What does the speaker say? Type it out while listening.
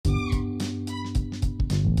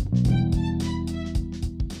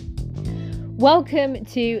Welcome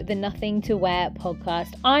to the Nothing to Wear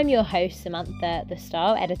podcast. I'm your host, Samantha, the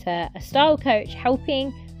style editor, a style coach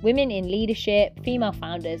helping women in leadership, female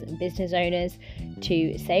founders and business owners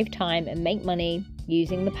to save time and make money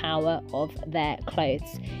using the power of their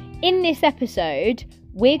clothes. In this episode,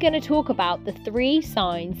 we're going to talk about the 3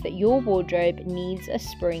 signs that your wardrobe needs a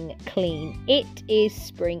spring clean. It is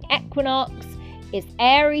spring equinox. It's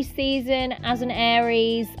Aries season. As an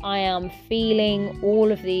Aries, I am feeling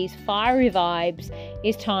all of these fiery vibes.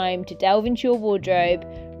 It's time to delve into your wardrobe,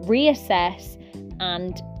 reassess,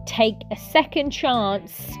 and take a second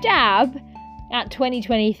chance stab at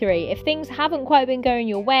 2023. If things haven't quite been going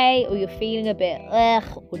your way, or you're feeling a bit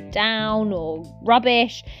or down or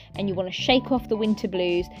rubbish, and you want to shake off the winter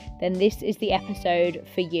blues, then this is the episode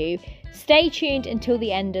for you. Stay tuned until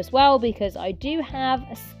the end as well, because I do have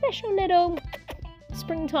a special little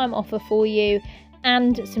springtime offer for you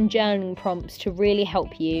and some journaling prompts to really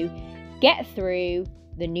help you get through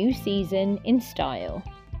the new season in style.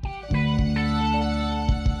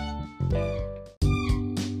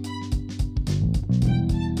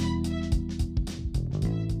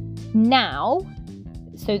 Now,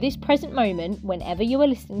 so this present moment, whenever you are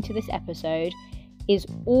listening to this episode, is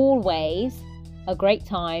always a great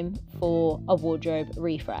time for a wardrobe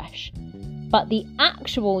refresh. But the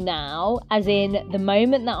actual now, as in the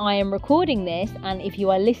moment that I am recording this, and if you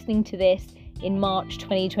are listening to this in March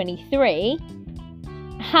 2023,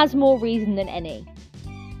 has more reason than any.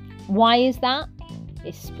 Why is that?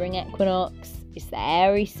 It's spring equinox, it's the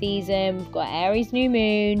Aries season, we've got Aries new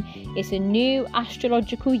moon, it's a new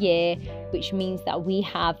astrological year, which means that we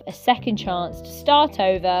have a second chance to start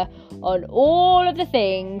over on all of the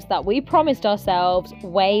things that we promised ourselves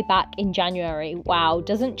way back in January. Wow,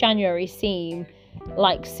 doesn't January seem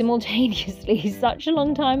like simultaneously such a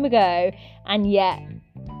long time ago, and yet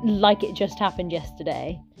like it just happened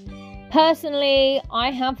yesterday? Personally, I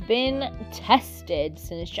have been tested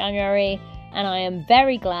since January, and I am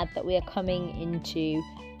very glad that we are coming into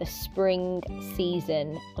the spring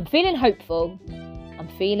season. I'm feeling hopeful.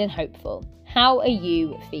 How are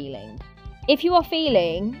you feeling? If you are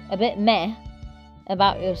feeling a bit meh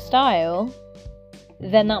about your style,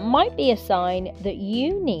 then that might be a sign that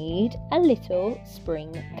you need a little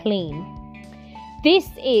spring clean. This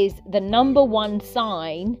is the number one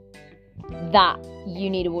sign that you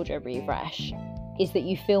need a wardrobe refresh, is that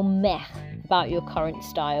you feel meh about your current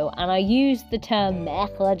style. And I use the term meh,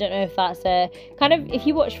 I don't know if that's a kind of, if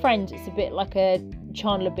you watch Friends, it's a bit like a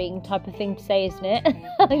Chandler Bing type of thing to say, isn't it?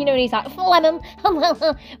 You know, when he's like lemon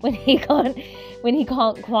when he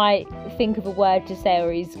can't quite think of a word to say,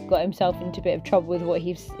 or he's got himself into a bit of trouble with what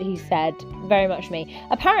he said. Very much me.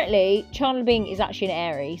 Apparently Chandler Bing is actually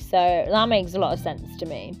an Aries, so that makes a lot of sense to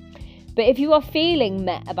me. But if you are feeling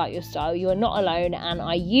meh about your style, you are not alone, and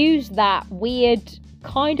I use that weird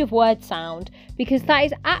kind of word sound because that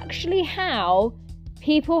is actually how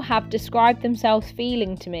people have described themselves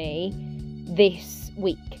feeling to me this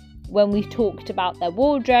week. When we've talked about their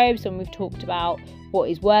wardrobes, when we've talked about what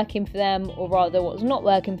is working for them, or rather what's not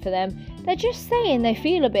working for them, they're just saying they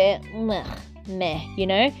feel a bit meh, you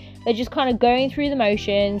know? They're just kind of going through the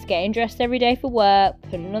motions, getting dressed every day for work,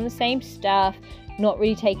 putting on the same stuff, not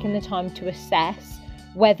really taking the time to assess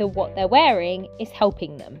whether what they're wearing is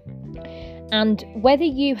helping them. And whether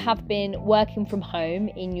you have been working from home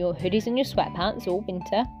in your hoodies and your sweatpants all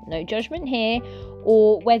winter, no judgment here,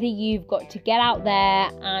 or whether you've got to get out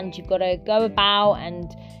there and you've got to go about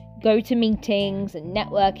and go to meetings and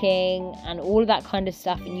networking and all of that kind of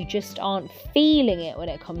stuff, and you just aren't feeling it when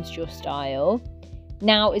it comes to your style,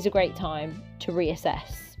 now is a great time to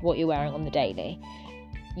reassess what you're wearing on the daily.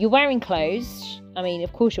 You're wearing clothes. I mean,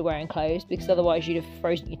 of course you're wearing clothes, because otherwise you'd have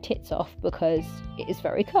frozen your tits off because it is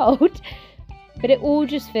very cold. But it all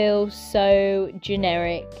just feels so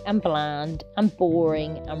generic and bland and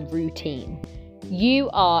boring and routine. You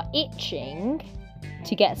are itching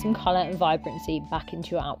to get some colour and vibrancy back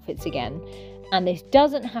into your outfits again. And this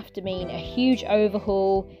doesn't have to mean a huge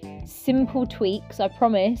overhaul. Simple tweaks, I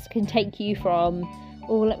promise, can take you from,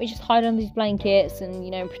 oh, let me just hide under these blankets and,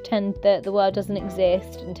 you know, pretend that the world doesn't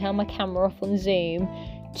exist and turn my camera off on Zoom,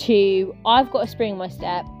 to, I've got a spring in my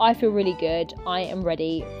step, I feel really good, I am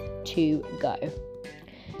ready to go.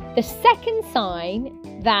 The second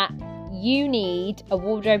sign that you need a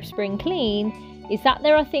wardrobe spring clean is that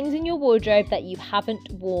there are things in your wardrobe that you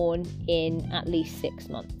haven't worn in at least 6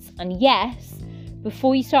 months. And yes,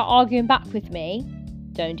 before you start arguing back with me,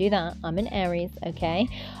 don't do that. I'm an Aries, okay?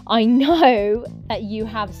 I know that you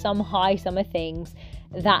have some high summer things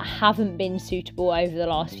that haven't been suitable over the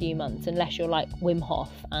last few months, unless you're like Wim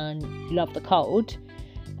Hof and you love the cold.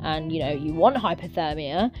 and you want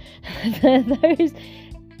hypothermia,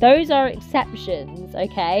 those are exceptions,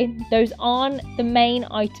 okay? Those aren't the main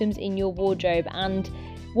items in your wardrobe. And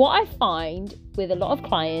what I find with a lot of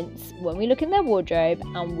clients, when we look in their wardrobe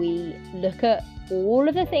and we look at all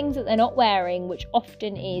of the things that they're not wearing, which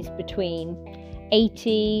often is between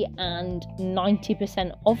 80 and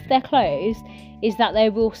 90% of their clothes, is that they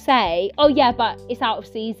will say, oh yeah, but it's out of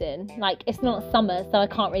season, like it's not summer, so I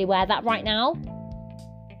can't really wear that right now.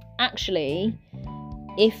 Actually,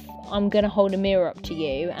 if I'm going to hold a mirror up to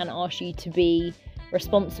you and ask you to be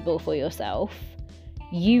responsible for yourself,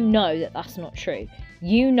 you know that that's not true.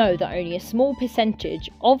 You know that only a small percentage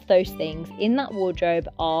of those things in that wardrobe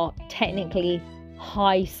are technically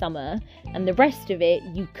high summer, and the rest of it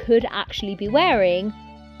you could actually be wearing,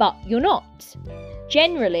 but you're not.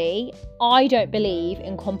 Generally, I don't believe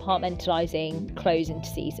in compartmentalizing clothes into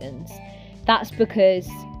seasons. That's because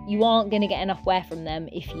you aren't going to get enough wear from them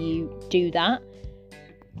if you do that.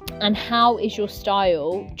 And how is your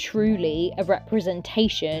style truly a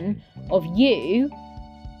representation of you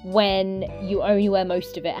when you only wear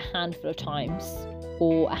most of it a handful of times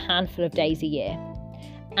or a handful of days a year,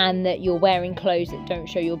 and that you're wearing clothes that don't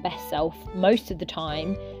show your best self most of the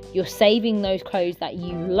time? You're saving those clothes that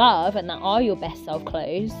you love and that are your best self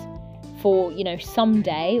clothes for,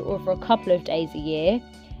 someday or for a couple of days a year,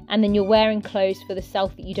 and then you're wearing clothes for the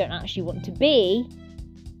self that you don't actually want to be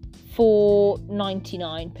for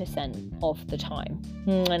 99% of the time.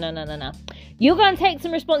 No. You're going to take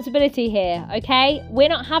some responsibility here, okay? We're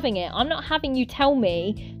not having it. I'm not having you tell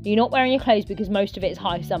me you're not wearing your clothes because most of it is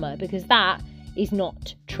high summer, because that is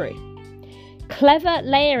not true. Clever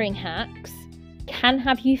layering hacks can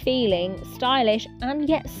have you feeling stylish and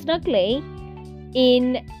yet snuggly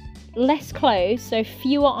in less clothes, so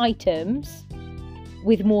fewer items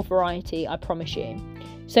with more variety, I promise you.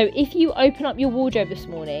 So if you open up your wardrobe this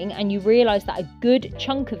morning and you realise that a good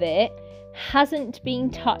chunk of it hasn't been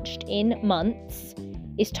touched in months,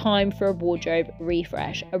 it's time for a wardrobe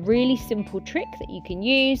refresh. A really simple trick that you can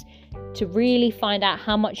use to really find out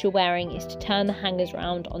how much you're wearing is to turn the hangers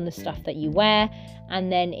around on the stuff that you wear, and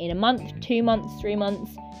then in a month, 2 months, 3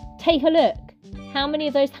 months, take a look. How many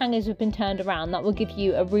of those hangers have been turned around? That will give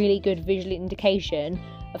you a really good visual indication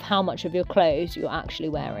of how much of your clothes you're actually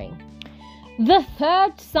wearing. The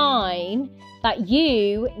third sign that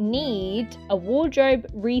you need a wardrobe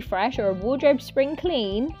refresh or a wardrobe spring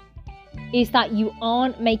clean is that you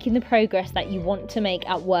aren't making the progress that you want to make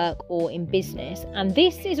at work or in business. And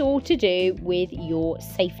this is all to do with your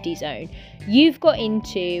safety zone. You've got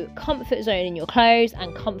into comfort zone in your clothes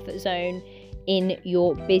and comfort zone in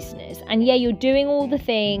your business. And yeah, you're doing all the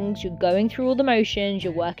things, you're going through all the motions,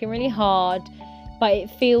 you're working really hard, but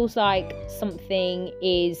it feels like something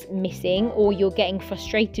is missing, or you're getting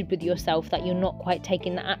frustrated with yourself that you're not quite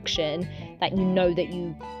taking the action that you know that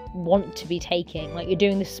you want to be taking. Like, you're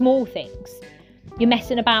doing the small things. You're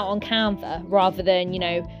messing about on Canva rather than,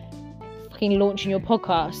 fucking launching your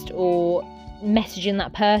podcast or messaging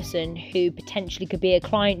that person who potentially could be a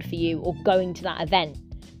client for you or going to that event.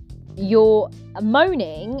 You're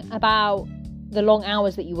moaning about the long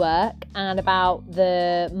hours that you work and about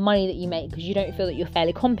the money that you make because you don't feel that you're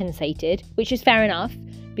fairly compensated, which is fair enough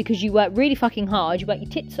because you work really fucking hard, you work your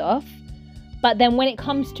tits off, but then when it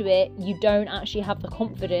comes to it, you don't actually have the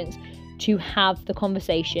confidence to have the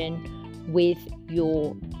conversation with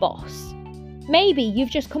your boss. Maybe you've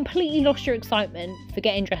just completely lost your excitement for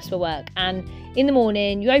getting dressed for work, and in the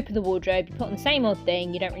morning you open the wardrobe, you put on the same old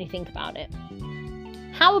thing, you don't really think about it.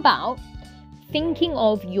 How about thinking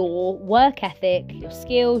of your work ethic, your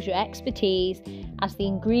skills, your expertise as the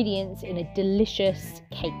ingredients in a delicious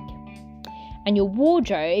cake? And your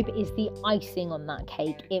wardrobe is the icing on that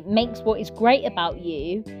cake. It makes what is great about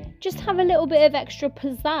you just have a little bit of extra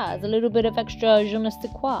pizzazz, a little bit of extra je ne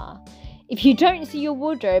sais quoi. If you don't see your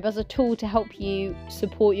wardrobe as a tool to help you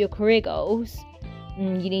support your career goals,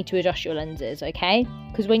 you need to adjust your lenses, okay?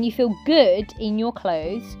 Because when you feel good in your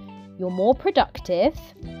clothes, you're more productive,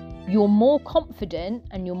 you're more confident,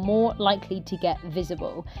 and you're more likely to get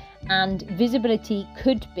visible. And visibility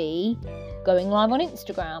could be going live on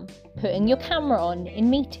Instagram, putting your camera on in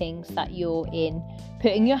meetings that you're in,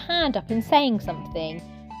 putting your hand up and saying something,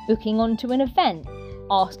 booking onto an event,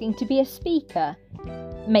 asking to be a speaker,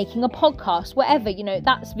 making a podcast, whatever,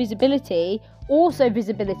 that's visibility. Also,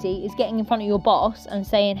 visibility is getting in front of your boss and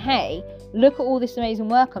saying, hey, look at all this amazing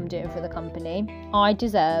work I'm doing for the company. I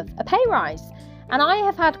deserve a pay rise. And I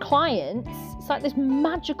have had clients, it's like this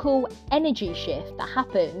magical energy shift that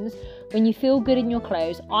happens when you feel good in your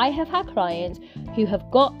clothes. I have had clients who have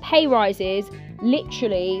got pay rises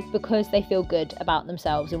literally because they feel good about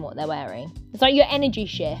themselves and what they're wearing. It's like your energy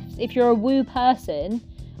shifts. If you're a woo person,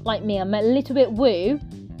 like me, I'm a little bit woo.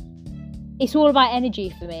 It's all about energy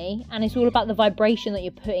for me, and it's all about the vibration that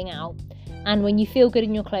you're putting out. And when you feel good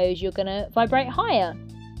in your clothes, you're going to vibrate higher.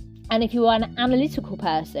 And if you are an analytical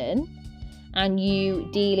person and you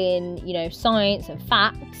deal in, science and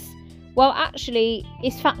facts, well, actually,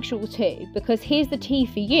 it's factual too, because here's the tea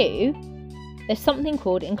for you. There's something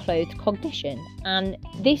called enclothed cognition, and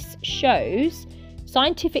this shows,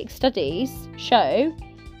 scientific studies show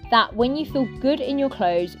that when you feel good in your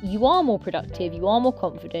clothes, you are more productive, you are more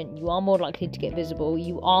confident, you are more likely to get visible,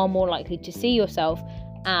 you are more likely to see yourself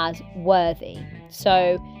as worthy.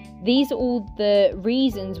 So these are all the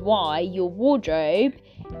reasons why your wardrobe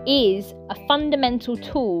is a fundamental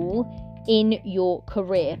tool in your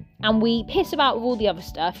career. And we piss about with all the other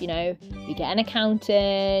stuff, we get an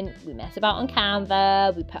accountant, we mess about on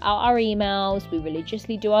Canva, we put out our emails, we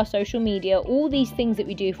religiously do our social media, all these things that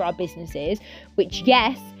we do for our businesses, which,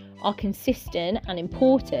 yes, are consistent and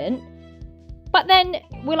important. But then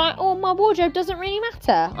we're like, oh, my wardrobe doesn't really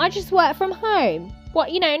matter. I just work from home.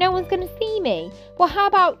 What, no one's going to see me. Well, how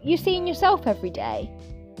about you seeing yourself every day?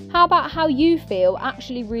 How about how you feel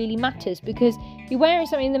actually really matters? Because if you're wearing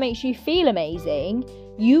something that makes you feel amazing,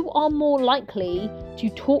 you are more likely to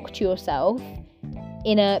talk to yourself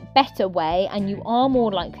in a better way, and you are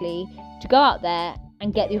more likely to go out there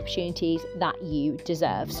and get the opportunities that you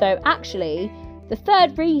deserve. So actually, the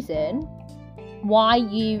third reason why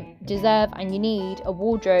you deserve and you need a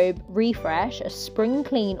wardrobe refresh, a spring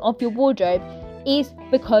clean of your wardrobe, is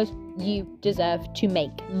because you deserve to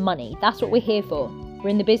make money. That's what we're here for. We're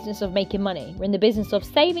in the business of making money. We're in the business of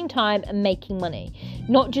saving time and making money.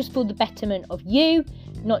 Not just for the betterment of you,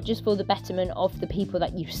 not just for the betterment of the people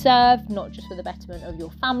that you serve, not just for the betterment of your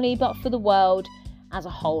family, but for the world as a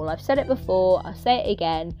whole. I've said it before, I'll say it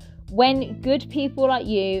again. When good people like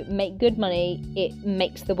you make good money, it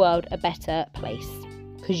makes the world a better place,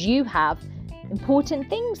 because you have important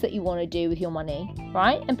things that you want to do with your money,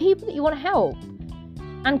 right? And people that you want to help,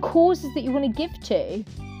 and causes that you want to give to.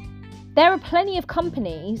 There are plenty of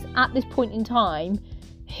companies at this point in time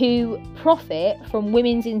who profit from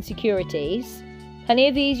women's insecurities. Plenty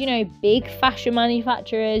of these, big fashion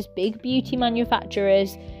manufacturers, big beauty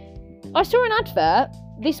manufacturers. I saw an advert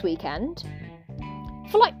this weekend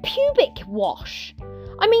for pubic wash.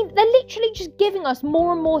 I mean, they're literally just giving us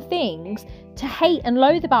more and more things to hate and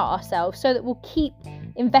loathe about ourselves, so that we'll keep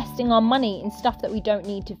investing our money in stuff that we don't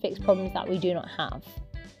need to fix problems that we do not have.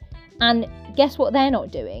 And guess what they're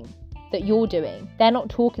not doing that you're doing? They're not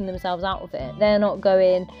talking themselves out of it. They're not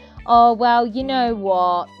going, oh, well, you know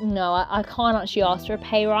what? No, I can't actually ask for a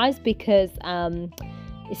pay rise because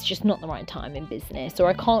it's just not the right time in business, or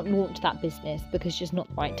I can't launch that business because it's just not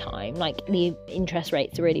the right time. The interest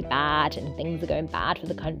rates are really bad and things are going bad for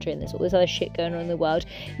the country and there's all this other shit going on in the world.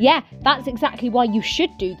 Yeah, that's exactly why you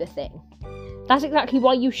should do the thing. That's exactly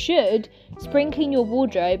why you should spring clean your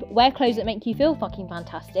wardrobe, wear clothes that make you feel fucking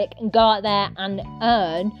fantastic, and go out there and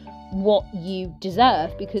earn what you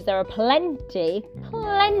deserve, because there are plenty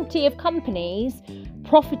of companies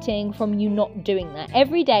profiting from you not doing that.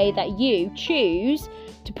 Every day that you choose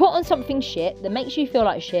to put on something shit that makes you feel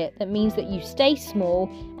like shit, that means that you stay small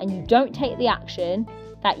and you don't take the action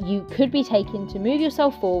that you could be taking to move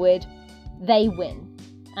yourself forward, they win.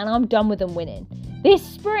 And I'm done with them winning. This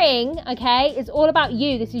spring, okay, it's all about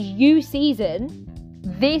you. This is you season.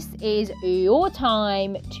 This is your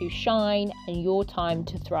time to shine and your time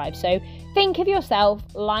to thrive. So think of yourself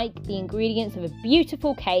like the ingredients of a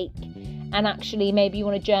beautiful cake, and actually maybe you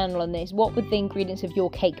want to journal on this. What would the ingredients of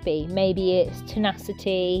your cake be? Maybe it's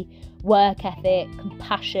tenacity, work ethic,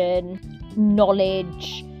 compassion,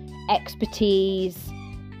 knowledge, expertise,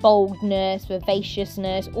 boldness,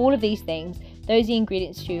 vivaciousness, all of these things. Those are the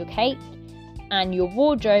ingredients to your cake. And your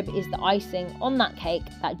wardrobe is the icing on that cake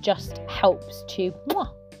that just helps to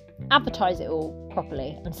advertise it all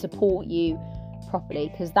properly and support you properly,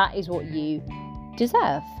 because that is what you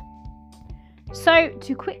deserve. So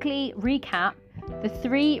to quickly recap, the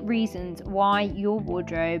 3 reasons why your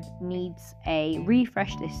wardrobe needs a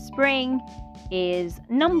refresh this spring is: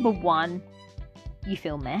 number 1, you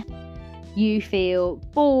feel meh. You feel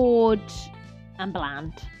bored and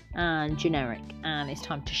bland and generic, and it's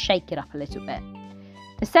time to shake it up a little bit.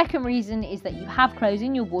 The second reason is that you have clothes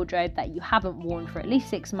in your wardrobe that you haven't worn for at least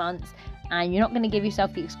 6 months, and you're not going to give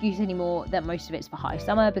yourself the excuse anymore that most of it's for high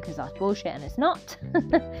summer, because that's bullshit and it's not.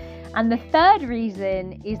 And the third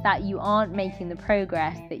reason is that you aren't making the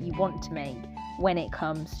progress that you want to make when it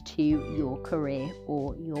comes to your career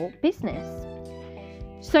or your business.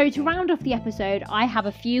 So to round off the episode, I have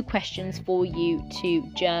a few questions for you to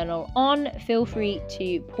journal on. Feel free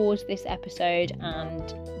to pause this episode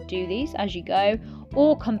and do these as you go,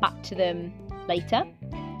 or come back to them later.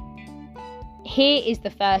 Here is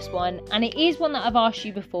the first one, and it is one that I've asked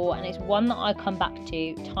you before, and it's one that I come back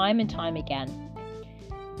to time and time again.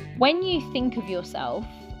 When you think of yourself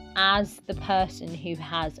as the person who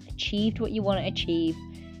has achieved what you want to achieve,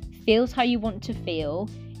 feels how you want to feel,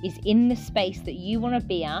 is in the space that you want to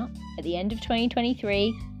be at the end of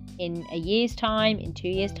 2023, in a year's time, in 2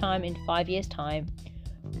 years' time, in 5 years' time,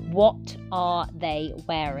 what are they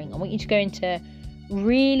wearing? I want you to go into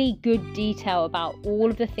really good detail about all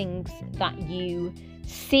of the things that you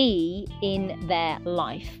see in their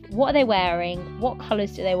life. What are they wearing? What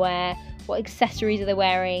colours do they wear? What accessories are they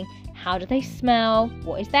wearing? How do they smell?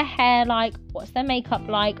 What is their hair like? What's their makeup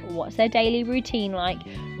like? What's their daily routine like?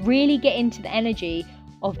 Really get into the energy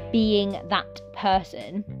of being that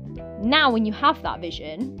person. Now, when you have that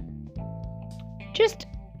vision, just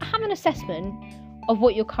have an assessment of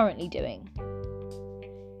what you're currently doing.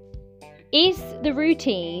 Is the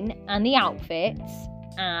routine and the outfits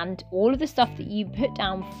and all of the stuff that you put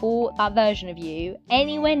down for that version of you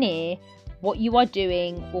anywhere near what you are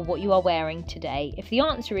doing or what you are wearing today? If the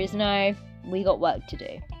answer is no, we got work to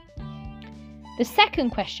do. The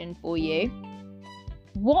second question for you: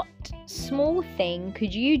 what small thing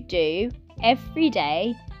could you do every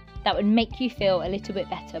day that would make you feel a little bit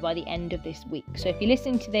better by the end of this week? So if you're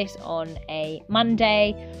listening to this on a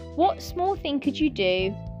Monday, what small thing could you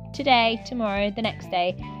do today, tomorrow, the next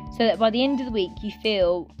day, so that by the end of the week you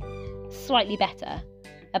feel slightly better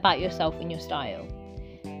about yourself and your style?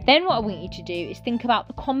 Then what I want you to do is think about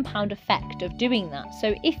the compound effect of doing that.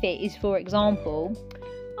 So if it is, for example,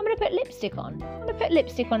 I'm going to put lipstick on. I'm going to put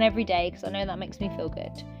lipstick on every day because I know that makes me feel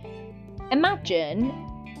good. Imagine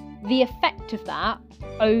the effect of that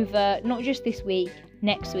over not just this week,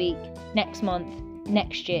 next month,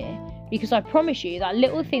 next year. Because I promise you, that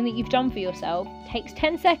little thing that you've done for yourself takes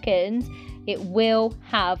 10 seconds, it will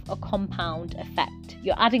have a compound effect.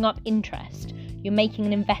 You're adding up interest. You're making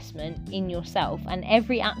an investment in yourself. And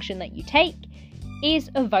every action that you take is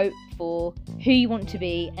a vote for who you want to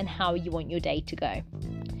be and how you want your day to go.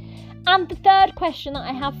 And the third question that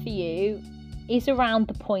I have for you is around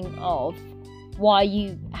the point of why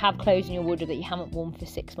you have clothes in your wardrobe that you haven't worn for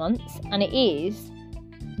 6 months. And it is,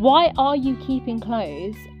 why are you keeping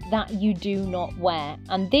clothes that you do not wear?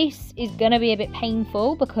 And this is going to be a bit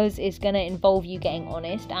painful because it's going to involve you getting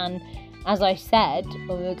honest. And as I said,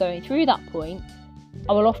 when we were going through that point,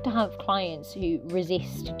 I will often have clients who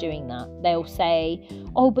resist doing that. They'll say,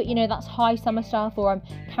 oh, but that's high summer stuff, or I'm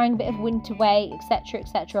carrying a bit of winter weight, etc.,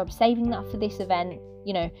 etc. I'm saving that for this event.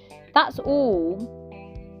 That's all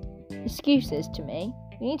excuses to me.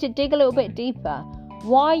 You need to dig a little bit deeper.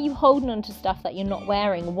 Why are you holding on to stuff that you're not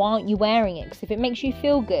wearing? Why aren't you wearing it? Because if it makes you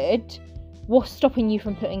feel good, what's stopping you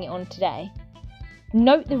from putting it on today?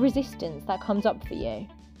 Note the resistance that comes up for you.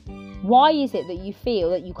 Why is it that you feel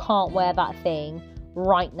that you can't wear that thing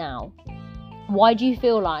right now? Why do you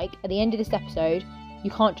feel like at the end of this episode you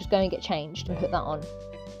can't just go and get changed and put that on?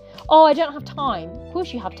 Oh, I don't have time. Of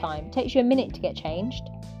course you have time. It takes you a minute to get changed.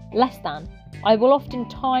 Less than. I will often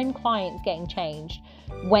time clients getting changed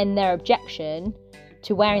when their objection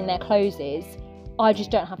to wearing their clothes is, I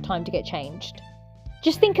just don't have time to get changed.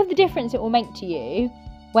 Just think of the difference it will make to you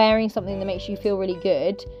wearing something that makes you feel really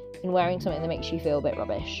good and wearing something that makes you feel a bit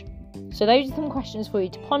rubbish. So those are some questions for you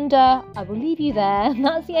to ponder. I will leave you there.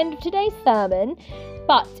 That's the end of today's sermon.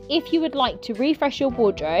 But if you would like to refresh your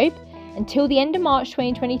wardrobe until the end of March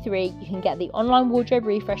 2023, you can get the online wardrobe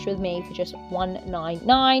refresh with me for just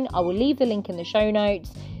 $199. I will leave the link in the show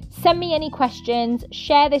notes. Send me any questions.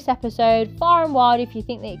 Share this episode far and wide if you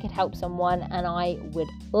think that it could help someone. And I would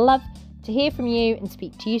love to hear from you and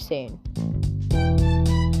speak to you soon.